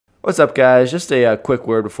What's up, guys? Just a quick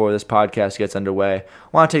word before this podcast gets underway. I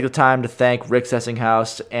want to take the time to thank Rick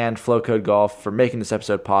Sessinghaus and Flowcode Golf for making this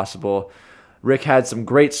episode possible. Rick had some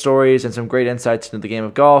great stories and some great insights into the game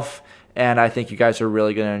of golf, and I think you guys are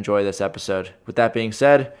really going to enjoy this episode. With that being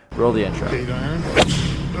said, roll the intro. 8-iron.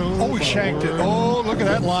 Oh, he shanked it. Oh, look at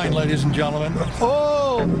that line, ladies and gentlemen.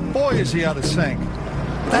 Oh, boy, is he out of sync.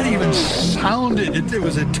 That even sounded, it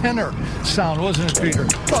was a tenor sound, wasn't it, Peter?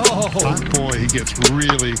 Oh, Boy, he gets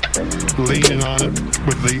really leaning on it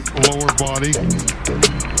with the lower body.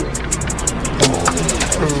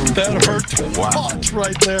 that hurt to watch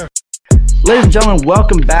right there. Ladies and gentlemen,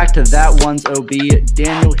 welcome back to That One's OB.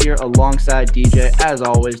 Daniel here alongside DJ. As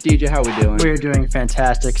always, DJ, how are we doing? We're doing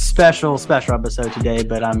fantastic. Special episode today,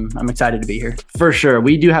 but I'm excited to be here. For sure.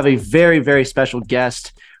 We do have a very, very special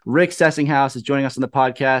guest. Rick Sessinghaus is joining us on the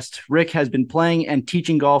podcast. Rick has been playing and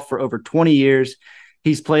teaching golf for over 20 years.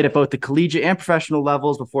 He's played at both the collegiate and professional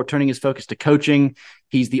levels before turning his focus to coaching.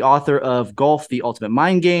 He's the author of Golf, the Ultimate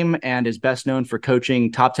Mind Game, and is best known for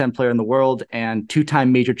coaching top 10 player in the world and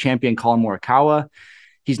two-time major champion Colin Morikawa.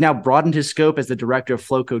 He's now broadened his scope as the director of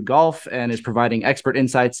Flowcode Golf and is providing expert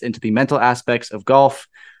insights into the mental aspects of golf.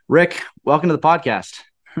 Rick, welcome to the podcast.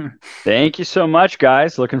 Thank you so much,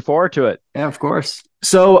 guys. Looking forward to it. Yeah, of course.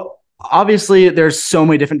 So obviously there's so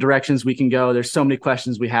many different directions we can go. There's so many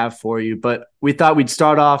questions we have for you, but we thought we'd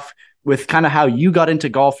start off with kind of how you got into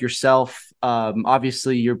golf yourself.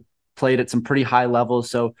 Obviously you're played at some pretty high levels.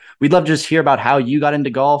 So we'd love to just hear about how you got into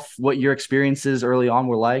golf, what your experiences early on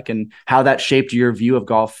were like, and how that shaped your view of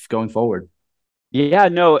golf going forward. Yeah,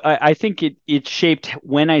 no, I think it shaped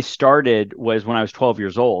when I started was when I was 12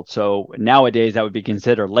 years old. So nowadays that would be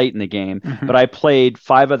considered late in the game, but I played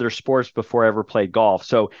 5 other sports before I ever played golf.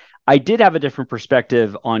 So I did have a different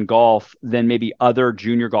perspective on golf than maybe other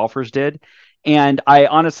junior golfers did. And I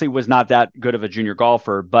honestly was not that good of a junior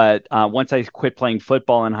golfer, but once I quit playing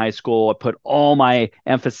football in high school, I put all my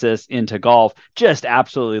emphasis into golf, just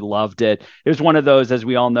absolutely loved it. It was one of those, as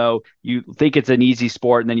we all know, you think it's an easy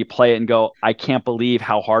sport and then you play it and go, I can't believe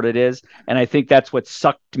how hard it is. And I think that's what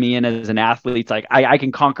sucked me in as an athlete. It's like, I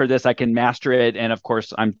can conquer this, I can master it. And of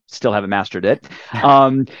course, I'm still haven't mastered it.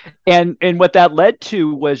 And what that led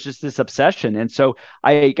to was just this obsession. And so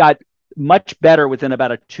I got much better within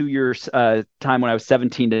about a 2 years time when I was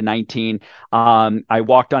 17 to 19. I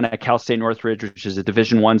walked on at Cal State Northridge, which is a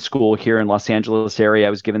Division I school here in Los Angeles area. I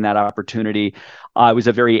was given that opportunity. I was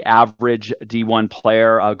a very average D1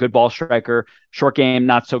 player, a good ball striker, short game,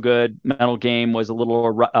 not so good. Mental game was a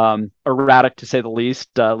little erratic to say the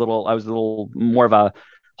least. I was a little more of a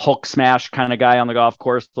Hulk smash kind of guy on the golf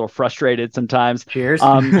course, a little frustrated sometimes. Cheers.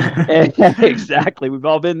 Exactly. We've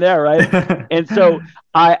all been there, right? And so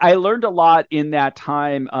I learned a lot in that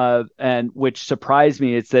time, and which surprised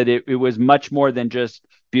me. It's that it was much more than just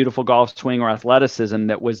beautiful golf swing or athleticism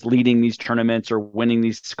that was leading these tournaments or winning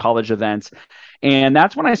these college events. And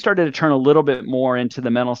that's when I started to turn a little bit more into the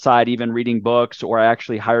mental side, even reading books, or I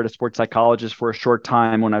actually hired a sports psychologist for a short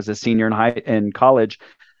time when I was a senior in college.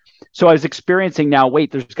 So I was experiencing now,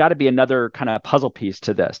 wait, there's got to be another kind of puzzle piece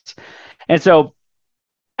to this. And so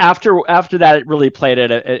after that, it really played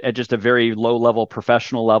at just a very low level,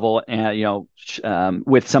 professional level, and,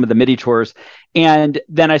 with some of the midi tours. And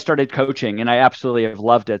then I started coaching and I absolutely have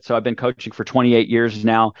loved it. So I've been coaching for 28 years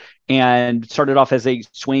now and started off as a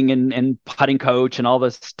swing and putting coach and all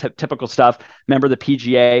this typical stuff, member of the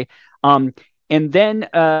PGA. And then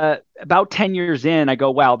about 10 years in, I go,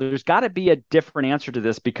 wow, there's got to be a different answer to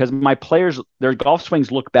this because my players, their golf swings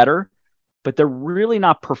look better, but they're really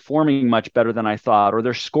not performing much better than I thought, or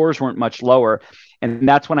their scores weren't much lower. And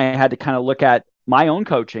that's when I had to kind of look at my own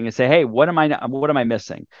coaching and say, hey, what am I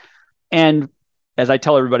missing? And as I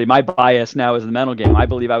tell everybody, my bias now is the mental game. I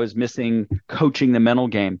believe I was missing coaching the mental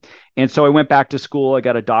game. And so I went back to school. I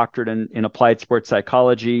got a doctorate in applied sports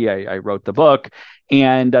psychology. I wrote the book.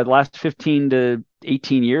 And the last 15 to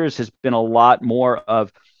 18 years has been a lot more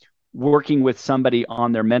of working with somebody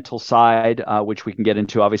on their mental side, which we can get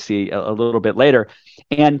into obviously a little bit later.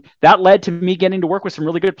 And that led to me getting to work with some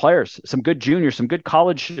really good players, some good juniors, some good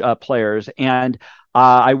college players. And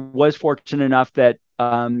I was fortunate enough that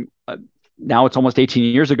now it's almost 18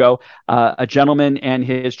 years ago, a gentleman and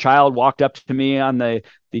his child walked up to me on the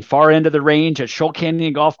far end of the range at Shoal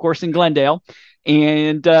Canyon Golf Course in Glendale.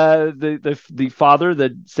 And the father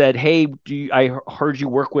that said, hey, I heard you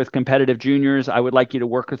work with competitive juniors. I would like you to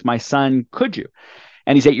work with my son. Could you?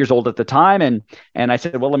 And he's 8 years old at the time. And I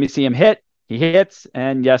said, well, let me see him hit. He hits.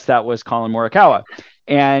 And yes, that was Colin Morikawa.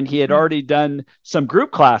 And he had already done some group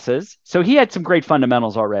classes. So he had some great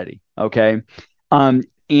fundamentals already. Okay.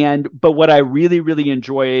 But what I really, really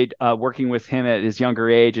enjoyed working with him at his younger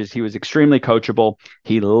age is he was extremely coachable.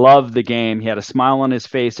 He loved the game. He had a smile on his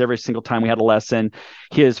face every single time we had a lesson.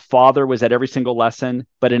 His father was at every single lesson,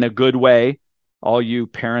 but in a good way. All you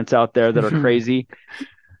parents out there that are crazy,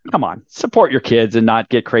 come on, support your kids and not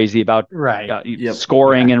get crazy about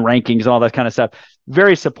scoring and rankings and all that kind of stuff.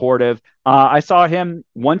 Very supportive. I saw him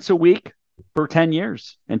once a week for 10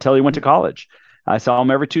 years until he went to college. I saw him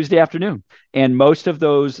every Tuesday afternoon. And most of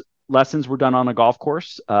those lessons were done on a golf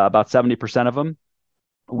course, about 70% of them.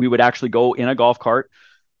 We would actually go in a golf cart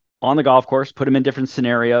on the golf course, put him in different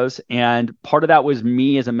scenarios. And part of that was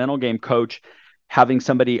me as a mental game coach, having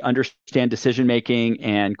somebody understand decision-making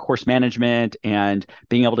and course management and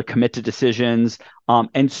being able to commit to decisions.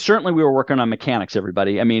 And certainly we were working on mechanics,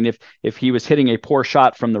 everybody. I mean, if he was hitting a poor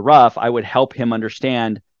shot from the rough, I would help him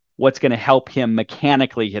understand what's going to help him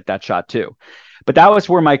mechanically hit that shot too. But that was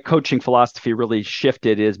where my coaching philosophy really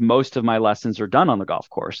shifted, is most of my lessons are done on the golf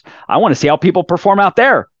course. I want to see how people perform out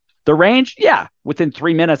there. The range, yeah, within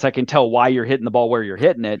 3 minutes, I can tell why you're hitting the ball where you're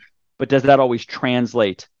hitting it. But does that always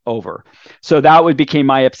translate over? So that became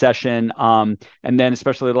my obsession. And then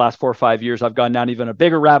especially the last 4 or 5 years, I've gone down even a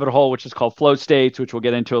bigger rabbit hole, which is called flow states, which we'll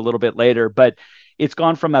get into a little bit later. But it's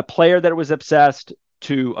gone from a player that was obsessed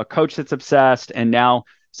to a coach that's obsessed, and now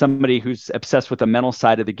somebody who's obsessed with the mental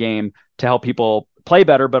side of the game to help people play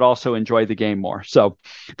better, but also enjoy the game more. So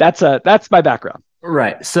that's my background.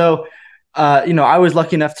 Right. So, I was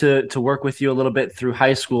lucky enough to work with you a little bit through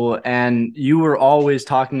high school, and you were always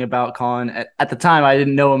talking about Colin. At the time, I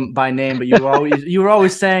didn't know him by name, but you were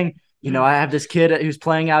always saying, I have this kid who's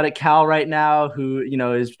playing out at Cal right now who,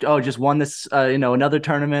 is just won this, another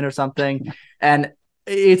tournament or something. And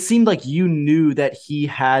it seemed like you knew that he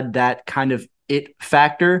had that kind of it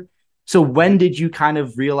factor. So when did you kind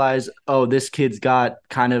of realize, oh, this kid's got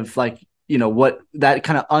kind of like, what that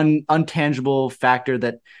kind of untangible factor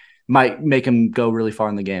that might make him go really far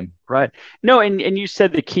in the game? Right. No, and you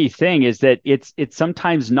said the key thing is that it's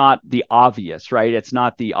sometimes not the obvious, right? It's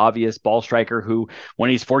not the obvious ball striker who, when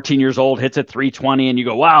he's 14 years old, hits at 320 and you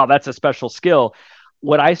go, wow, that's a special skill.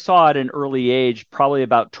 What I saw at an early age, probably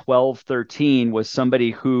about 12, 13, was somebody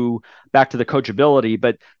who, back to the coachability,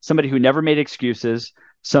 but somebody who never made excuses,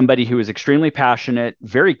 somebody who was extremely passionate,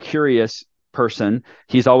 very curious person.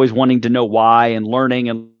 He's always wanting to know why and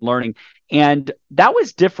learning. And that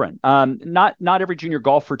was different. Not every junior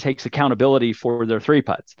golfer takes accountability for their three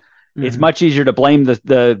putts. Mm-hmm. It's much easier to blame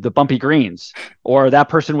the bumpy greens, or that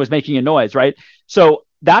person was making a noise, right? So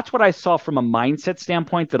that's what I saw from a mindset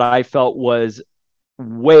standpoint that I felt was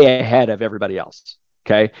way ahead of everybody else.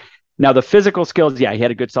 Okay. Now the physical skills, yeah, he had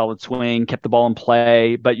a good solid swing, kept the ball in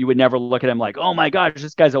play, but you would never look at him like, oh my gosh,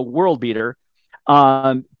 this guy's a world beater.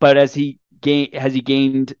 But has he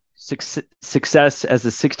gained success as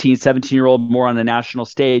a 16, 17-year-old more on the national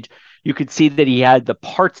stage, you could see that he had the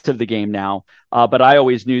parts of the game now. But I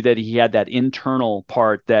always knew that he had that internal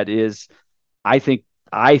part that is, I think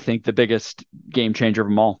the biggest game changer of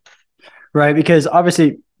them all. Right. Because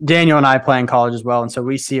obviously Daniel and I play in college as well. And so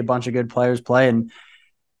we see a bunch of good players play. And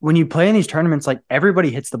when you play in these tournaments, like everybody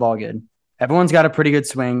hits the ball good. Everyone's got a pretty good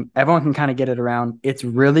swing. Everyone can kind of get it around. It's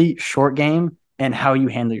really short game and how you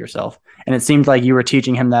handle yourself. And it seemed like you were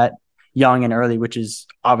teaching him that young and early, which is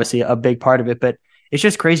obviously a big part of it. But it's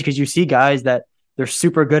just crazy because you see guys that they're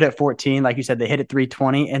super good at 14. Like you said, they hit at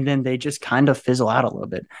 320 and then they just kind of fizzle out a little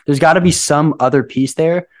bit. There's got to be some other piece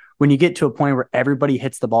there. When you get to a point where everybody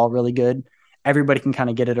hits the ball really good, everybody can kind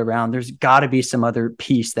of get it around. There's got to be some other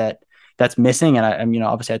piece that's missing. And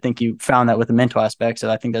obviously I think you found that with the mental aspect.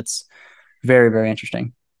 So I think that's very, very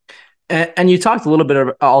interesting. And you talked a little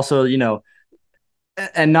bit also,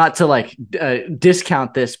 and not to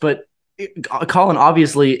discount this, but Colin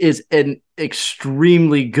obviously is an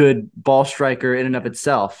extremely good ball striker in and of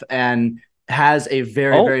itself and has a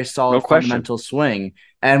very, very solid fundamental swing.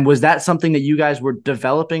 And was that something that you guys were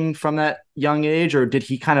developing from that young age, or did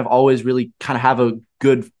he kind of always really kind of have a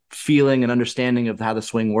good feeling and understanding of how the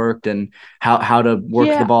swing worked and how to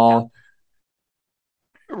work the ball?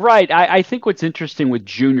 Right. I think what's interesting with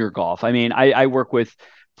junior golf, I mean, I work with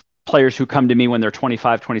players who come to me when they're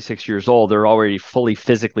 25, 26 years old. They're already fully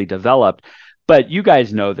physically developed. But you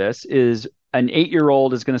guys know this, is an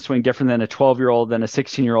 8-year-old is going to swing different than a 12-year-old, than a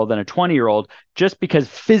 16-year-old, than a 20-year-old, just because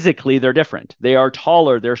physically they're different. They are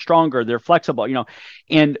taller, they're stronger, they're flexible,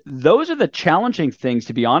 and those are the challenging things,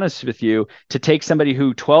 to be honest with you, to take somebody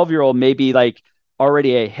who 12-year-old may be like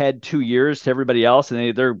already ahead 2 years to everybody else,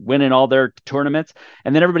 and they're winning all their tournaments,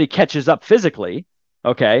 and then everybody catches up physically.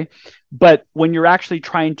 Okay. But when you're actually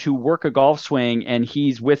trying to work a golf swing and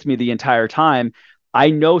he's with me the entire time, I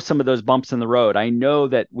know some of those bumps in the road. I know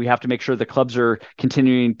that we have to make sure the clubs are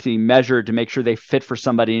continuing to measure to make sure they fit for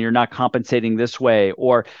somebody and you're not compensating this way.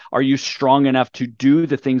 Or are you strong enough to do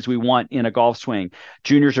the things we want in a golf swing?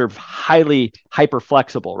 Juniors are highly hyper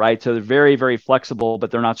flexible, right? So they're very, very flexible, but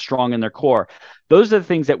they're not strong in their core. Those are the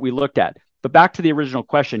things that we looked at. But back to the original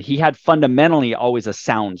question, he had fundamentally always a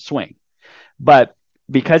sound swing. But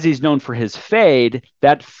because he's known for his fade,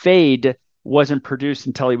 that fade wasn't produced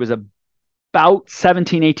until he was about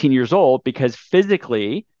 17, 18 years old, because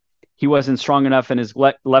physically he wasn't strong enough in his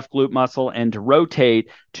left glute muscle and to rotate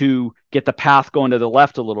to get the path going to the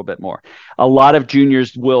left a little bit more. A lot of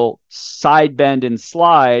juniors will side bend and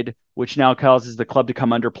slide, which now causes the club to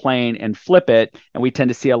come under plane and flip it. And we tend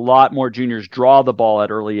to see a lot more juniors draw the ball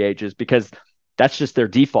at early ages because that's just their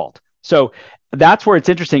default. So that's where it's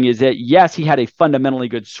interesting, is that, yes, he had a fundamentally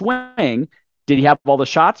good swing. Did he have all the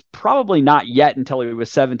shots? Probably not yet until he was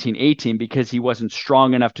 17, 18, because he wasn't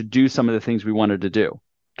strong enough to do some of the things we wanted to do.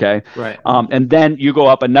 Okay. Right. And then you go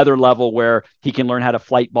up another level where he can learn how to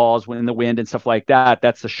flight balls when in the wind and stuff like that.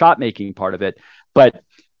 That's the shot making part of it. But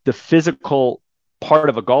the physical part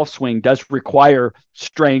of a golf swing does require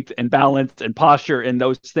strength and balance and posture and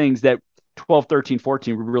those things that 12, 13,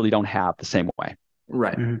 14, we really don't have the same way.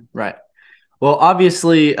 Right. Mm-hmm. Right. Well,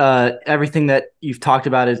 obviously, everything that you've talked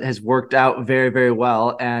about has worked out very, very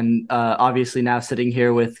well. And obviously now sitting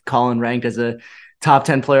here with Colin ranked as a top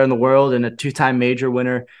 10 player in the world and a 2-time major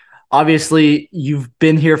winner, obviously you've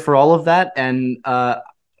been here for all of that. And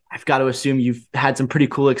I've got to assume you've had some pretty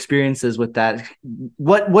cool experiences with that.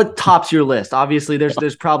 What tops your list? Obviously,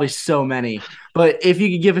 there's probably so many, but if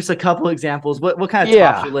you could give us a couple examples, what kind of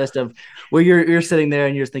tops your list of where you're sitting there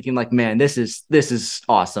and you're thinking like, man, this is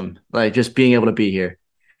awesome. Like just being able to be here.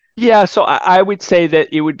 Yeah, so I would say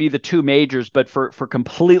that it would be the two majors, but for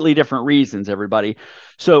completely different reasons, everybody.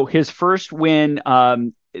 So his first win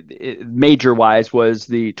major-wise was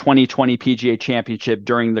the 2020 PGA Championship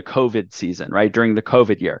during the COVID season, right? During the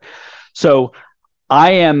COVID year. So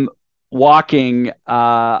I am walking.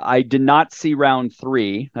 I did not see round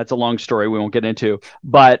 3. That's a long story we won't get into,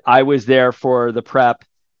 but I was there for the prep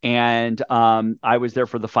and I was there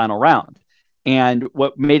for the final round. And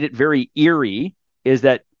what made it very eerie is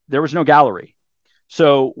that there was no gallery.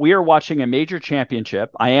 So we are watching a major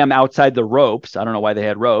championship. I am outside the ropes. I don't know why they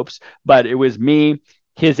had ropes, but it was me,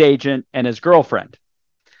 his agent, and his girlfriend.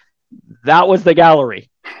 That was the gallery.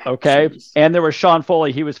 Okay. Jeez. And there was Sean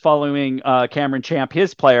Foley. He was following Cameron Champ,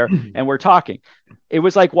 his player, and we're talking. It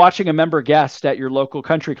was like watching a member guest at your local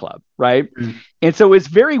country club, right? Mm-hmm. And so it's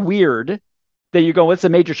very weird that you go, it's a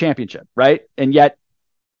major championship, right? And yet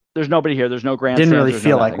there's nobody here. There's no grandstand. Didn't really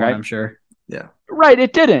feel like one, right? I'm sure. Yeah. Right.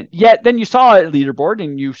 It didn't. Yet then you saw a leaderboard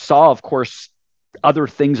and you saw, of course, other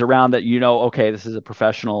things around that, okay, this is a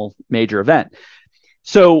professional major event.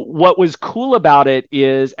 So what was cool about it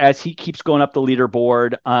is as he keeps going up the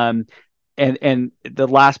leaderboard, and the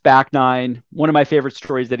last back nine, one of my favorite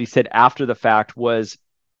stories that he said after the fact was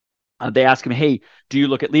they asked him, hey, do you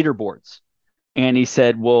look at leaderboards? And he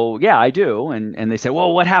said, well, yeah, I do. And they said,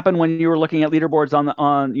 well, what happened when you were looking at leaderboards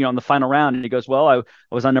on the final round? And he goes, well, I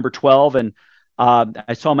was on number 12 and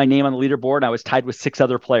I saw my name on the leaderboard and I was tied with 6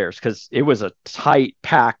 other players because it was a tight,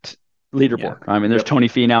 packed leaderboard. Yeah. I mean, there's Tony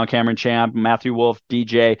Finau, Cameron Champ, Matthew Wolff,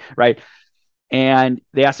 DJ, right? And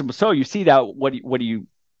they asked him, so you see that,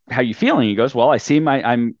 how you feeling? He goes, well, I see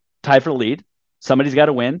I'm tied for the lead. Somebody's got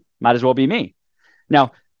to win. Might as well be me.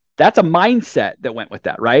 Now, that's a mindset that went with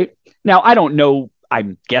that, right? Now, I don't know.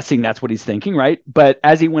 I'm guessing that's what he's thinking, right? But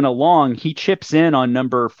as he went along, he chips in on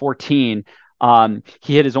number 14.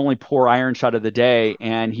 He hit his only poor iron shot of the day,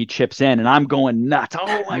 and he chips in, and I'm going nuts.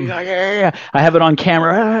 Oh my God, yeah. I have it on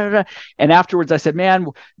camera. And afterwards, I said, man,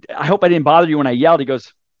 I hope I didn't bother you when I yelled. He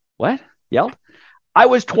goes, what? Yelled? I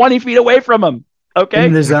was 20 feet away from him. Okay.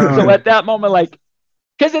 In the zone. So at that moment,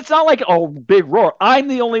 because it's not like, oh, big roar. I'm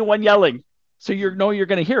the only one yelling. So you're going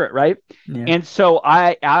to hear it, right? Yeah. And so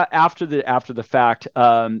I after the fact,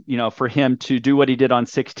 for him to do what he did on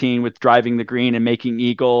 16 with driving the green and making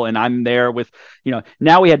eagle, and I'm there with,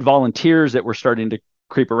 now we had volunteers that were starting to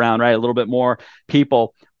creep around, right? A little bit more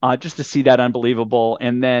people, just to see that unbelievable.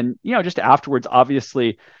 And then, just afterwards,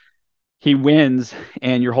 obviously, he wins,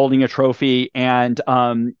 and you're holding a trophy, and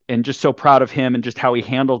just so proud of him and just how he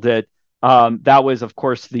handled it. That was, of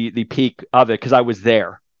course, the peak of it because I was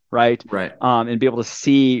there. Right. And be able to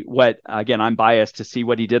see what, again, I'm biased to see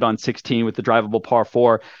what he did on 16 with the drivable par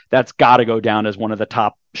 4. That's got to go down as one of the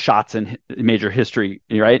top shots in major history.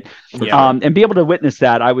 Right. Yeah. And be able to witness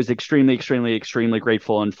that. I was extremely, extremely, extremely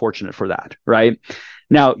grateful and fortunate for that. Right.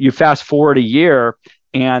 Now you fast forward a year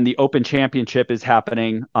and the Open Championship is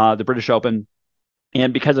happening, the British Open.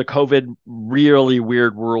 And because of COVID, really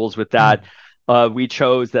weird rules with that. We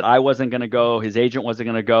chose that I wasn't going to go. His agent wasn't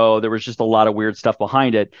going to go. There was just a lot of weird stuff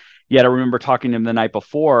behind it. Yet I remember talking to him the night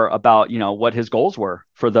before about, what his goals were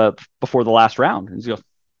before the last round. And he goes,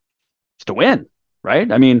 it's to win, right?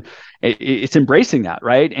 I mean, it's embracing that,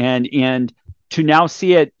 right? And to now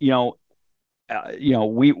see it, we on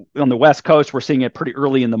the West Coast, we're seeing it pretty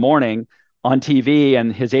early in the morning on TV,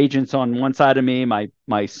 and his agent's on one side of me,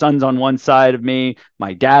 my son's on one side of me,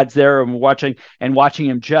 my dad's there, and watching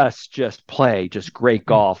him just play just great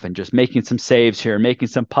golf and just making some saves here, making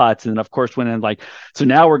some putts, and then of course went in so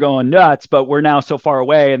now we're going nuts, but we're now so far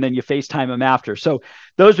away, and then you FaceTime him after. So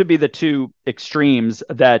those would be the two extremes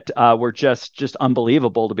that were just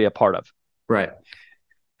unbelievable to be a part of. Right.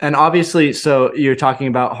 And obviously, so you're talking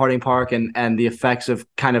about Harding Park and the effects of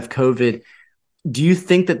kind of COVID. Do you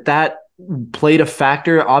think that played a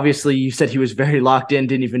factor? Obviously, you said he was very locked in,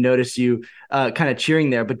 didn't even notice you kind of cheering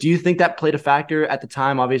there. But do you think that played a factor at the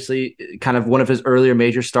time? Obviously, kind of one of his earlier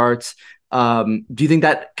major starts. Do you think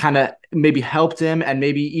that kind of maybe helped him and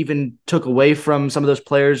maybe even took away from some of those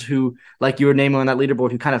players who, like you were naming on that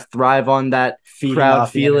leaderboard, who kind of thrive on that crowd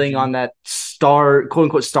feeling, on that star, quote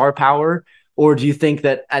unquote, star power? Or do you think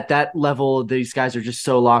that at that level, these guys are just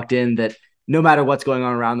so locked in that no matter what's going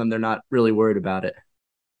on around them, they're not really worried about it?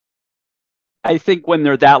 I think when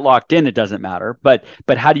they're that locked in, it doesn't matter. But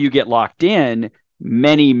how do you get locked in?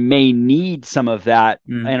 Many may need some of that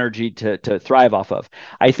energy to thrive off of.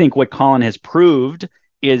 I think what Colin has proved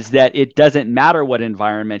is that it doesn't matter what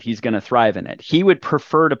environment he's going to thrive in it. He would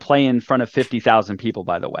prefer to play in front of 50,000 people,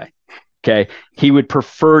 by the way. Okay. He would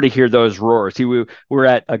prefer to hear those roars. We were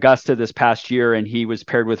at Augusta this past year, and he was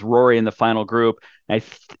paired with Rory in the final group. I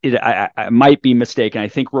might be mistaken. I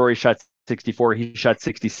think Rory shot 64. He shot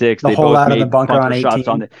 66. They both made the bunker on 18. Shots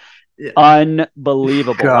on it.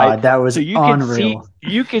 Unbelievable. God, right? That was so you unreal.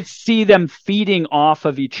 You could see them feeding off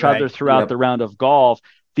of each other throughout the round of golf.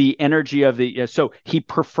 The energy of so he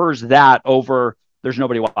prefers that over there's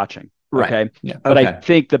nobody watching. Right. Okay. Yeah. But I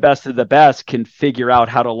think the best of the best can figure out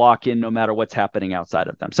how to lock in no matter what's happening outside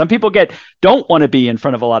of them. Some people don't want to be in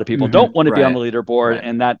front of a lot of people, don't want to be on the leaderboard,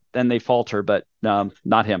 and then they falter, but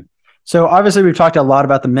not him. So obviously we've talked a lot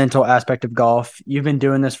about the mental aspect of golf. You've been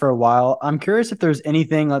doing this for a while. I'm curious if there's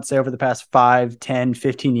anything, let's say over the past 5, 10,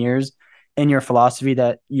 15 years in your philosophy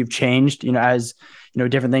that you've changed, as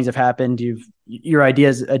different things have happened. Your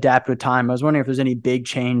ideas adapt with time. I was wondering if there's any big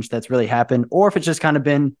change that's really happened, or if it's just kind of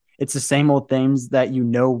been, it's the same old things that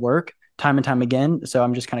work time and time again. So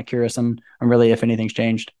I'm just kind of curious on really if anything's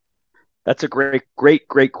changed. That's a great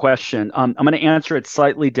question. I'm going to answer it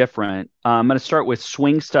slightly different. I'm going to start with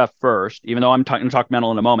swing stuff first, even though I'm going to talk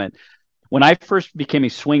mental in a moment. When I first became a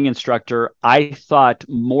swing instructor, I thought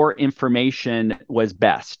more information was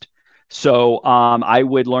best. So I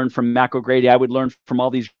would learn from Mac O'Grady. I would learn from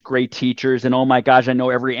all these great teachers, and oh my gosh, I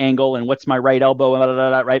know every angle and what's my right elbow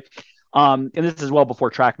and right. And this is well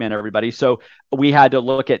before TrackMan, everybody. So we had to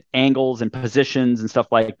look at angles and positions and stuff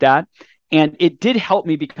like that. And it did help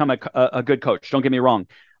me become a good coach. Don't get me wrong.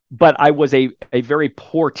 But I was a very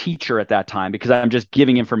poor teacher at that time because I'm just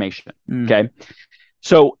giving information. Okay.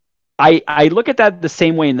 So I look at that the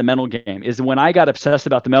same way in the mental game. Is when I got obsessed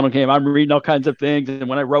about the mental game, I'm reading all kinds of things. And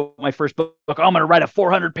when I wrote my first book, I'm going to write a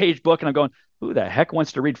 400-page book. And I'm going, who the heck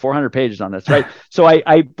wants to read 400 pages on this? Right. So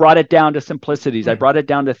I brought it down to simplicities. I brought it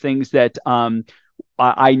down to things that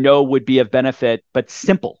I know would be of benefit, but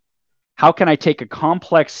simple. How can I take a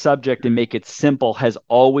complex subject and make it simple has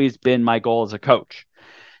always been my goal as a coach.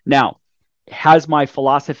 Now, has my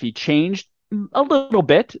philosophy changed? A little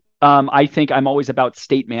bit. I think I'm always about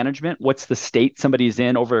state management. What's the state somebody's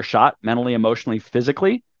in over a shot, mentally, emotionally,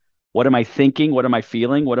 physically? What am I thinking? What am I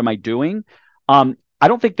feeling? What am I doing? I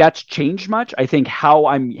don't think that's changed much. I think how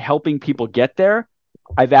I'm helping people get there,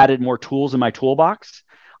 I've added more tools in my toolbox.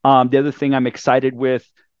 The other thing I'm excited with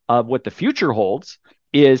what the future holds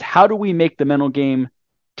is how do we make the mental game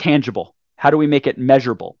tangible? How do we make it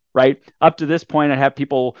measurable, right? Up to this point, I have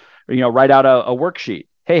people, write out a worksheet.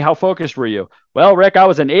 Hey, how focused were you? Well, Rick, I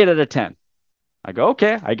was an 8 out of 10. I go,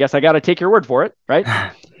 okay, I guess I got to take your word for it,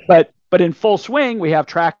 right? But in full swing, we have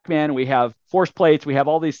TrackMan, we have force plates, we have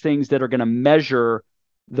all these things that are going to measure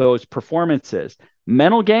those performances.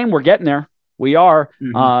 Mental game, we're getting there. We are.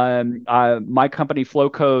 My company, Flow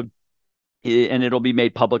Code, and it'll be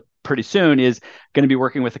made public pretty soon, is going to be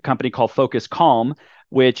working with a company called Focus Calm,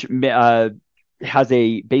 which has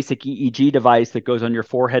a basic EEG device that goes on your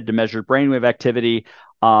forehead to measure brainwave activity,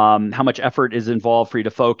 how much effort is involved for you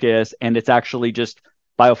to focus, and it's actually just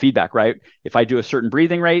biofeedback, right? If I do a certain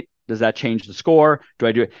breathing rate, does that change the score? Do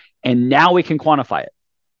I do it? And now we can quantify it.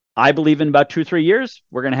 I believe in about 2-3 years,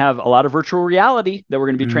 we're going to have a lot of virtual reality that we're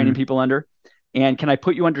going to be training people under. And can I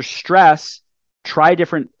put you under stress? Try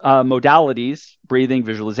different modalities, breathing,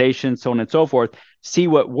 visualization, so on and so forth. See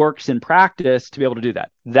what works in practice to be able to do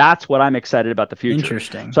that. That's what I'm excited about the future.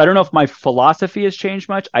 Interesting. So I don't know if my philosophy has changed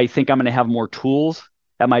much. I think I'm going to have more tools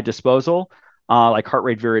at my disposal, like heart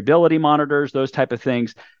rate variability monitors, those type of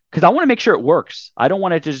things, because I want to make sure it works. I don't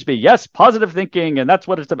want it to just be, yes, positive thinking, and that's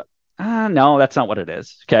what it's about. No, that's not what it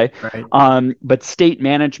is. Okay. Right. But state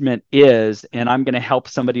management is, and I'm going to help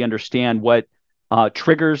somebody understand what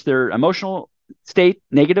triggers their emotional state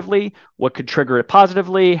negatively, what could trigger it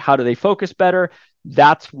positively, how do they focus better.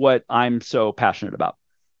 That's what I'm so passionate about.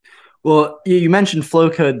 Well, you mentioned flow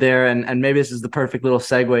code there, and maybe this is the perfect little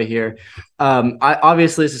segue here.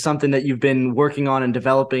 Obviously, this is something that you've been working on and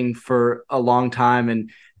developing for a long time,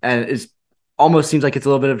 and is almost seems like it's a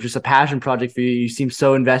little bit of just a passion project for you. You seem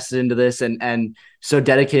so invested into this and so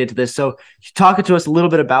dedicated to this. So, talk to us a little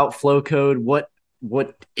bit about flow code. What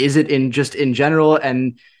is it in general,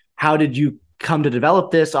 and how did you come to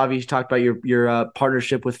develop this? Obviously, you talked about your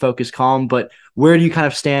partnership with Focus Calm, but where do you kind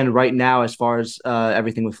of stand right now as far as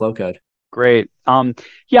everything with flow code? Great.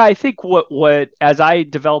 Yeah, I think what as I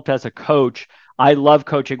developed as a coach, I love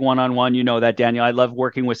coaching one-on-one. You know that, Daniel. I love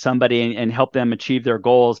working with somebody and help them achieve their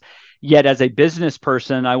goals. Yet as a business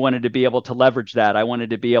person, I wanted to be able to leverage that. I wanted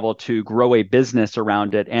to be able to grow a business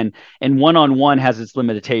around it. And one-on-one has its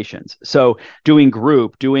limitations. So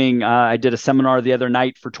I did a seminar the other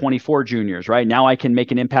night for 24 juniors, right? Now I can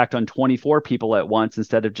make an impact on 24 people at once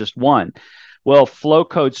instead of just one. Well, Flow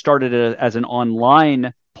Code started as an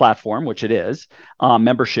online platform, which it is,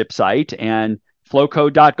 membership site, and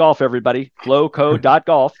flowcode.golf, everybody,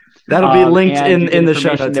 flowcode.golf. That'll be linked in the show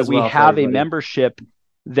notes that as well. We have a membership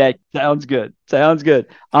that sounds good.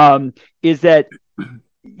 Is that,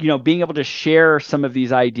 being able to share some of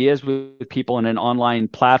these ideas with people in an online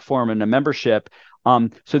platform and a membership,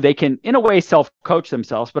 so they can, in a way, self-coach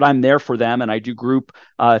themselves, but I'm there for them, and I do group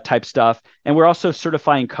type stuff. And we're also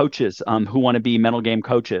certifying coaches who want to be mental game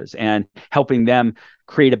coaches and helping them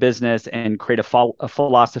create a business and create a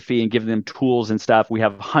philosophy and give them tools and stuff. We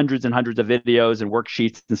have hundreds and hundreds of videos and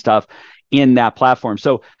worksheets and stuff in that platform.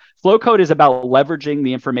 So Flow Code is about leveraging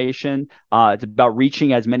the information. It's about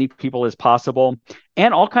reaching as many people as possible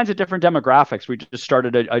and all kinds of different demographics. We just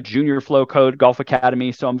started a junior Flow Code Golf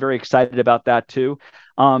Academy, so I'm very excited about that too.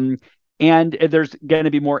 And there's going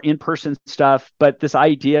to be more in-person stuff, but this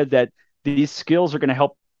idea that these skills are going to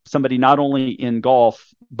help somebody not only in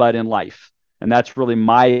golf, but in life. And that's really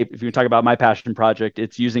if you talk about my passion project,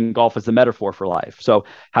 it's using golf as the metaphor for life. So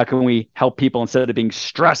how can we help people, instead of being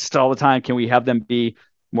stressed all the time, can we have them be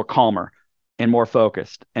more calmer and more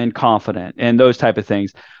focused and confident and those type of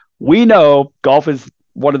things? We know golf is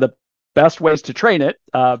one of the best ways to train it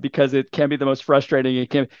because it can be the most frustrating.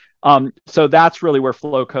 So that's really where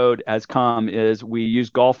Flow Code has come, is we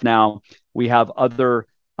use golf now. We have other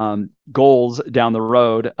goals down the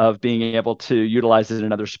road of being able to utilize it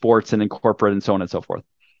in other sports and incorporate and so on and so forth.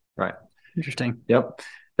 Right. Interesting. Yep.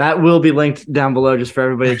 That will be linked down below just for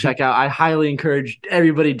everybody to check out. I highly encourage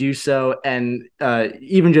everybody do so. And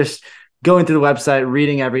even just going through the website,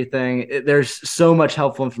 reading everything, there's so much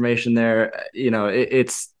helpful information there.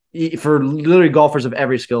 It's for literally golfers of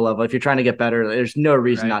every skill level. If you're trying to get better, there's no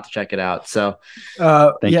reason not to check it out. So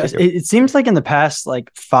yes, it seems like in the past,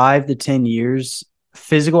 5 to 10 years,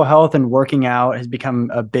 physical health and working out has become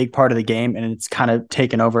a big part of the game, and it's kind of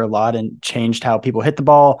taken over a lot and changed how people hit the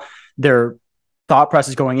ball. Their thought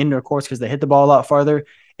process going into a course because they hit the ball a lot farther.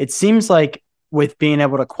 It seems like with being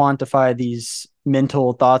able to quantify these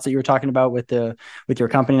mental thoughts that you were talking about with your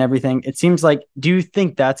company and everything, it seems like, do you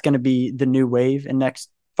think that's going to be the new wave in next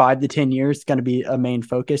 5 to 10 years? It's going to be a main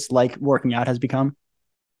focus like working out has become?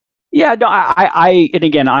 Yeah, no, and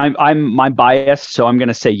again, I'm biased, so I'm going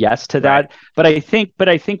to say yes to that. Right. But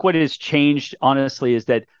I think what has changed, honestly, is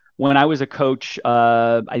that when I was a coach,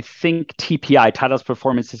 I think TPI, Titleist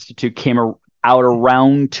Performance Institute, came out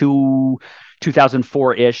around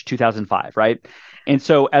 2004-ish, 2005, right? And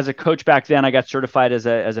so as a coach back then, I got certified as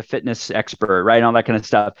a fitness expert, right? And all that kind of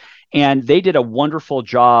stuff. And they did a wonderful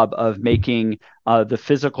job of making the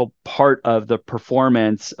physical part of the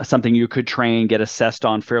performance something you could train, get assessed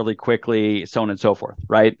on fairly quickly, so on and so forth,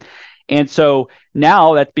 right? And so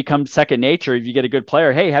now that's become second nature. If you get a good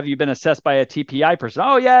player, hey, have you been assessed by a TPI person?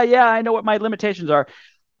 Oh, yeah, I know what my limitations are.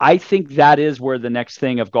 I think that is where the next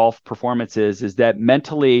thing of golf performance is that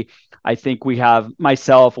mentally, I think we have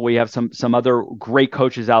some other great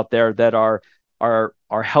coaches out there that are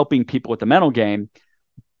helping people with the mental game.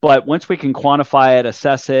 But once we can quantify it,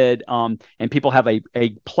 assess it, and people have a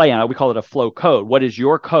plan, we call it a flow code. What is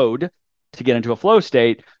your code to get into a flow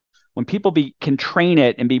state? When people can train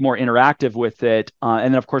it and be more interactive with it,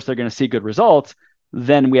 and then of course they're going to see good results,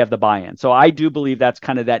 then we have the buy-in. So I do believe that's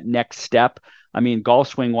kind of that next step. I mean, golf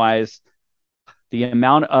swing wise, the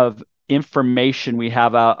amount of information we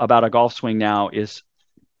have about a golf swing now is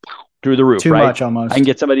through the roof, Too right? much almost. I can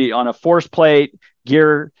get somebody on a force plate,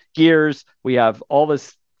 gears. We have all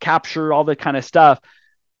this capture, all that kind of stuff.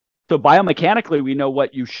 So biomechanically, we know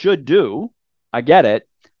what you should do. I get it.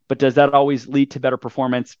 But does that always lead to better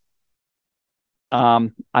performance? I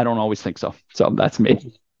don't always think so. So that's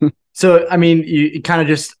me. So, I mean, you kind of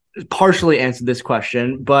just partially answered this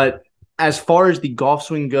question, but as far as the golf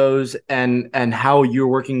swing goes and how you're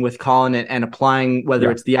working with Colin and applying,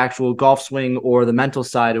 whether it's the actual golf swing or the mental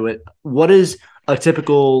side of it, what is a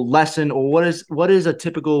typical lesson, or what is a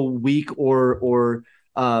typical week or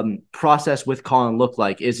process with Colin look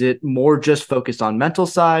like? Is it more just focused on mental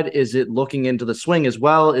side? Is it looking into the swing as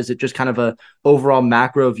well? Is it just kind of a overall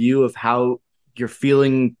macro view of how you're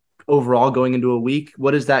feeling overall going into a week?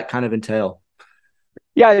 What does that kind of entail?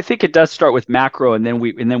 Yeah, I think it does start with macro, and then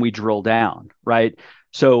we drill down, right?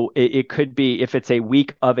 So it could be, if it's a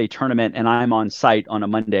week of a tournament and I'm on site on a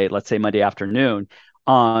Monday, let's say Monday afternoon,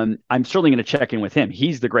 I'm certainly going to check in with him.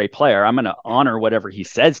 He's the great player. I'm going to honor whatever he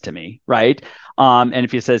says to me, right? And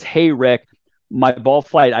if he says, "Hey, Rick, my ball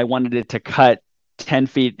flight, I wanted it to cut 10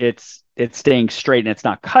 feet. It's staying straight and it's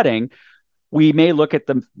not cutting," we may look at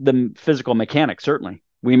the physical mechanics. Certainly,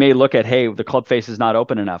 we may look at, hey, the club face is not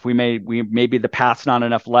open enough. Maybe the path's not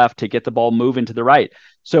enough left to get the ball moving to the right.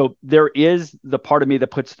 So there is the part of me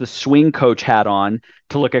that puts the swing coach hat on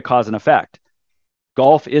to look at cause and effect.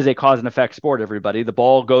 Golf is a cause and effect sport, everybody. The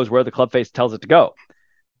ball goes where the club face tells it to go.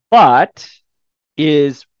 But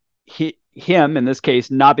is him, in this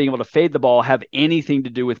case, not being able to fade the ball have anything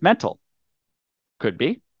to do with mental? Could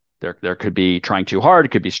be. There could be trying too hard. It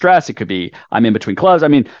could be stress. It could be I'm in between clubs. I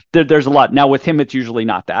mean, there's a lot. Now with him, it's usually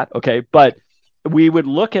not that. Okay. But we would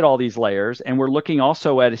look at all these layers, and we're looking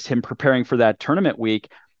also at him preparing for that tournament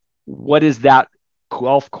week. What is that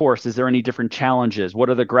golf course? Is there any different challenges?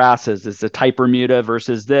 What are the grasses? Is the type Bermuda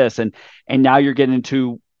versus this? And now you're getting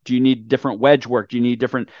into, do you need different wedge work? Do you need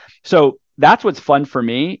different? So that's what's fun for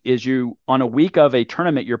me is you on a week of a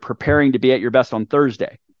tournament, you're preparing to be at your best on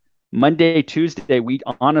Thursday. Monday, Tuesday, we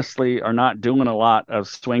honestly are not doing a lot of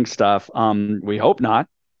swing stuff. We hope not.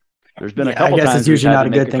 There's been a couple times. I guess it's usually not a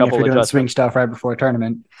good thing if you're doing swing stuff right before a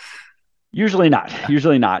tournament. Usually not.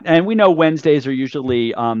 And we know Wednesdays are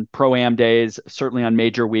usually pro-am days. Certainly on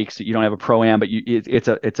major weeks, you don't have a pro-am, but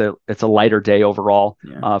it's a lighter day overall,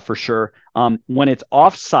 for sure. When it's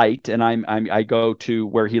off-site and I go to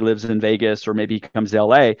where he lives in Vegas, or maybe he comes to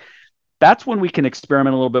LA, that's when we can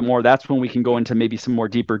experiment a little bit more. That's when we can go into maybe some more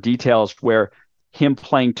deeper details where him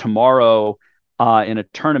playing tomorrow in a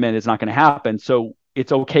tournament is not going to happen. So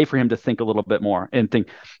it's okay for him to think a little bit more and think,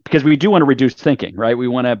 because we do want to reduce thinking, right? We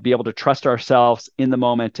want to be able to trust ourselves in the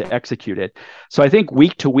moment to execute it. So I think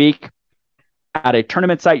week to week at a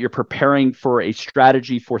tournament site, you're preparing for a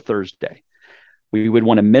strategy for Thursday. We would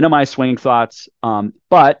want to minimize swing thoughts.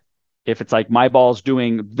 But if it's like my ball's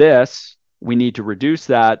doing this, we need to reduce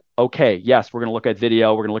that. Okay, yes, we're going to look at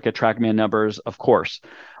video. We're going to look at TrackMan numbers, of course.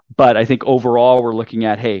 But I think overall, we're looking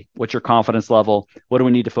at, hey, what's your confidence level? What do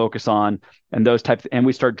we need to focus on? And those types. And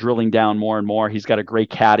we start drilling down more and more. He's got a great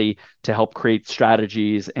caddy to help create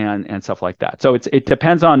strategies and stuff like that. So it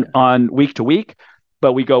depends on week to week,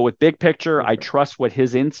 but we go with big picture. I trust what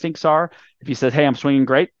his instincts are. If he says, hey, I'm swinging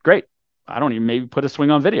great. I don't even maybe put a swing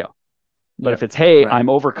on video. But if it's, hey, I'm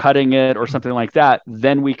overcutting it or something like that,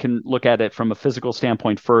 then we can look at it from a physical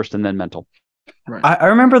standpoint first and then mental. Right. I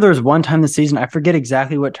remember there was one time this season, I forget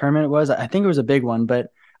exactly what tournament it was. I think it was a big one, but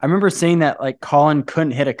I remember seeing that like Colin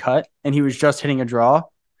couldn't hit a cut and he was just hitting a draw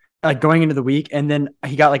going into the week. And then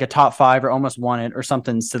he got like a top 5 or almost won it or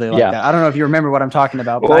something silly like that. I don't know if you remember what I'm talking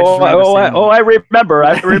about. But I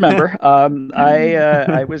remember.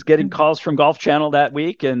 I was getting calls from Golf Channel that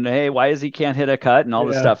week and, hey, why is he can't hit a cut and all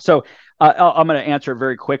this stuff. So I'm going to answer it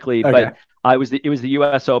very quickly, but it was the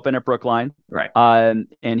U.S. Open at Brookline, right?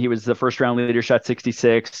 And he was the first round leader, shot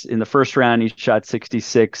 66. In the first round, he shot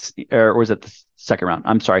 66, or was it the second round?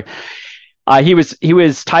 I'm sorry. He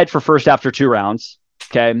was tied for first after 2 rounds.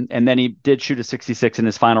 Okay, and then he did shoot a 66 in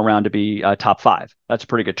his final round to be top 5. That's a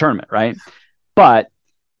pretty good tournament, right? But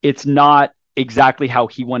it's not exactly how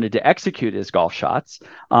he wanted to execute his golf shots.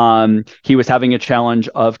 He was having a challenge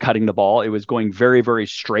of cutting the ball. It was going very, very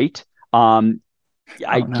straight.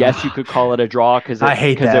 I guess you could call it a draw because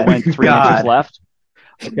it went 3 inches left.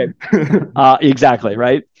 Okay. Exactly.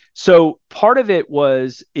 Right. So part of it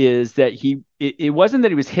is that it wasn't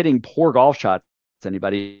that he was hitting poor golf shots.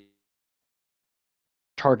 Anybody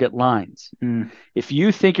target lines. If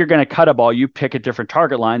you think you're going to cut a ball, you pick a different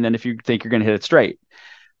target line than if you think you're going to hit it straight.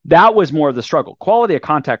 That was more of the struggle. Quality of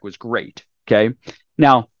contact was great. Okay.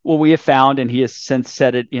 Now, what we have found, and he has since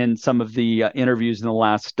said it in some of the interviews in the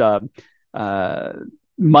last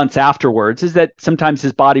months afterwards, is that sometimes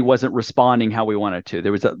his body wasn't responding how we wanted to.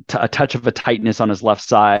 There was a touch of a tightness on his left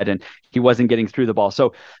side, and he wasn't getting through the ball.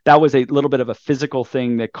 So that was a little bit of a physical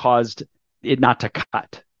thing that caused it not to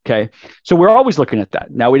cut. Okay. So we're always looking at that.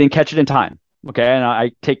 Now, we didn't catch it in time. Okay. And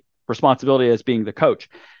I take responsibility as being the coach,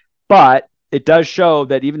 but it does show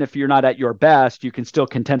that even if you're not at your best, you can still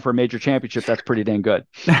contend for a major championship. That's pretty dang good.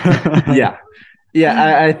 Yeah.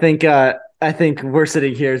 I think we're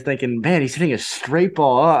sitting here thinking, man, he's hitting a straight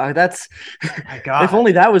ball. If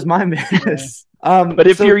only that was my miss. But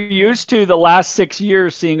if you're used to the last 6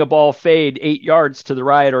 years seeing a ball fade 8 yards to the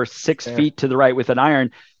right or 6 feet to the right with an iron,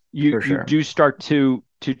 you do start to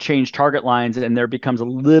change target lines, and there becomes a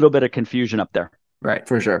little bit of confusion up there. Right,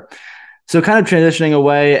 for sure. So kind of transitioning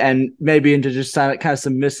away and maybe into just kind of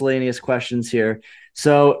some miscellaneous questions here.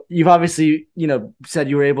 So you've obviously, said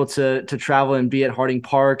you were able to travel and be at Harding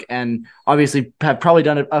Park, and obviously have probably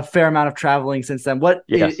done a fair amount of traveling since then. What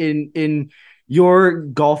in your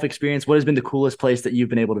golf experience, what has been the coolest place that you've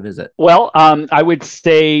been able to visit? Well, I would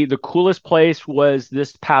say the coolest place was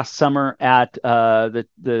this past summer at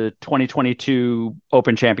the 2022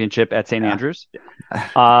 Open Championship at St. Andrews,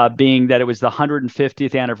 being that it was the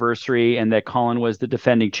 150th anniversary and that Colin was the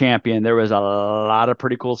defending champion. There was a lot of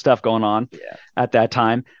pretty cool stuff going on at that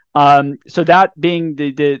time. So that being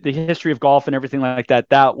the history of golf and everything like that,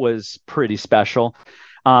 that was pretty special.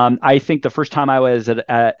 I think the first time I was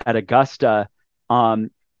at Augusta,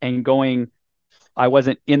 and going, I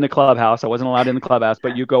wasn't in the clubhouse. I wasn't allowed in the clubhouse,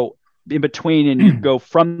 but you go in between and you go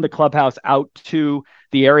from the clubhouse out to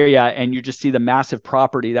the area and you just see the massive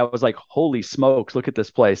property. That was like, holy smokes, look at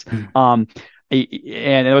this place. And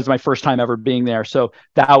it was my first time ever being there. So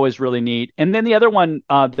that was really neat. And then the other one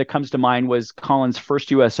that comes to mind was Colin's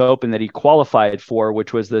first US Open that he qualified for,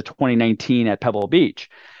 which was the 2019 at Pebble Beach.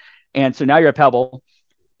 And so now you're at Pebble.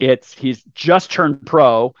 He's just turned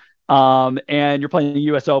pro. And you're playing the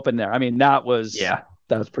US Open there. I mean, that was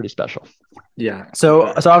pretty special. Yeah.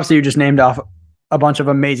 So obviously you just named off a bunch of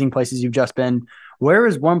amazing places you've just been. Where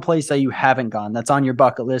is one place that you haven't gone that's on your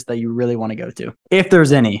bucket list that you really want to go to, if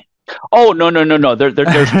there's any? Oh, no.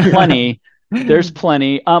 There's plenty. There's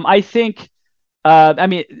plenty. I think,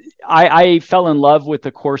 I fell in love with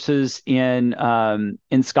the courses in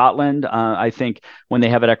Scotland. I think when they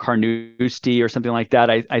have it at Carnoustie or something like that,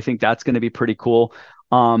 I think that's going to be pretty cool.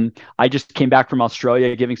 I just came back from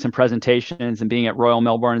Australia giving some presentations and being at Royal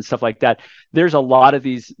Melbourne and stuff like that. There's a lot of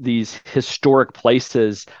these historic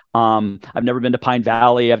places. I've never been to Pine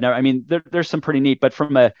Valley. There's some pretty neat, but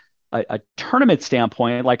from a tournament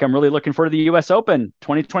standpoint, like I'm really looking forward to the US Open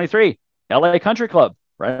 2023, LA Country Club,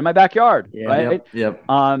 right in my backyard. Right. Yep.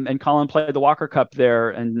 And Colin played the Walker Cup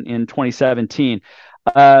there in 2017.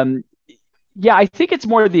 I think it's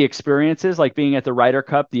more the experiences, like being at the Ryder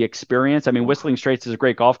Cup, the experience. I mean, Whistling Straits is a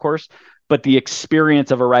great golf course, but the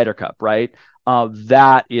experience of a Ryder Cup, right?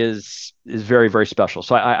 That is very, very special.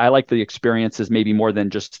 So I like the experiences maybe more than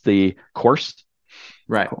just the course.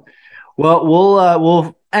 Right. Well,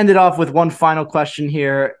 we'll end it off with one final question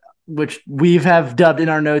here, which we have dubbed in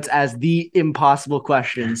our notes as the impossible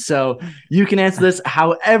question. So you can answer this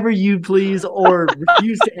however you please or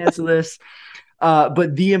refuse to answer this.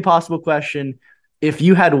 But the impossible question, if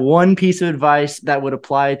you had one piece of advice that would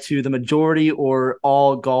apply to the majority or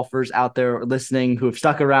all golfers out there listening who have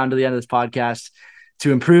stuck around to the end of this podcast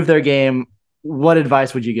to improve their game, what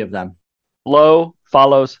advice would you give them? Flow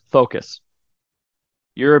follows focus.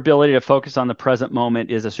 Your ability to focus on the present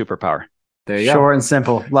moment is a superpower. There you go. Short and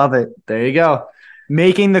simple. Love it. There you go.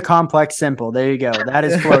 Making the complex simple. There you go. That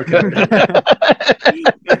is flow code.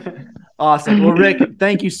 Awesome. Well, Rick,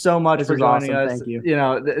 thank you so much for joining us. Thank you.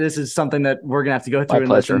 This is something that we're going to have to go through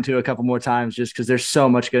listen to a couple more times just because there's so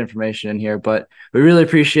much good information in here. But we really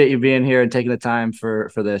appreciate you being here and taking the time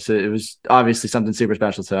for this. It was obviously something super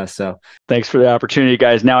special to us. So thanks for the opportunity,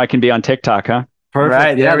 guys. Now I can be on TikTok, huh? Perfect.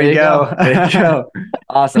 Right, there we go. There you go.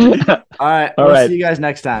 Awesome. All right. We'll see you guys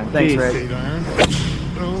next time. Thanks, Rick.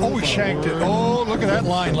 Oh, he shanked it. Oh, look at that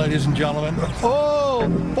line, ladies and gentlemen. Oh,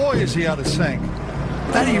 boy, is he out of sync.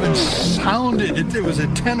 That even sounded, it was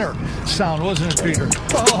a tenor sound, wasn't it, Peter?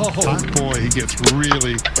 Oh, boy, he gets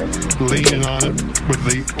really leaning on it with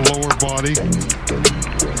the lower body.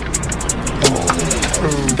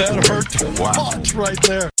 That hurt to watch right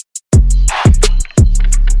there.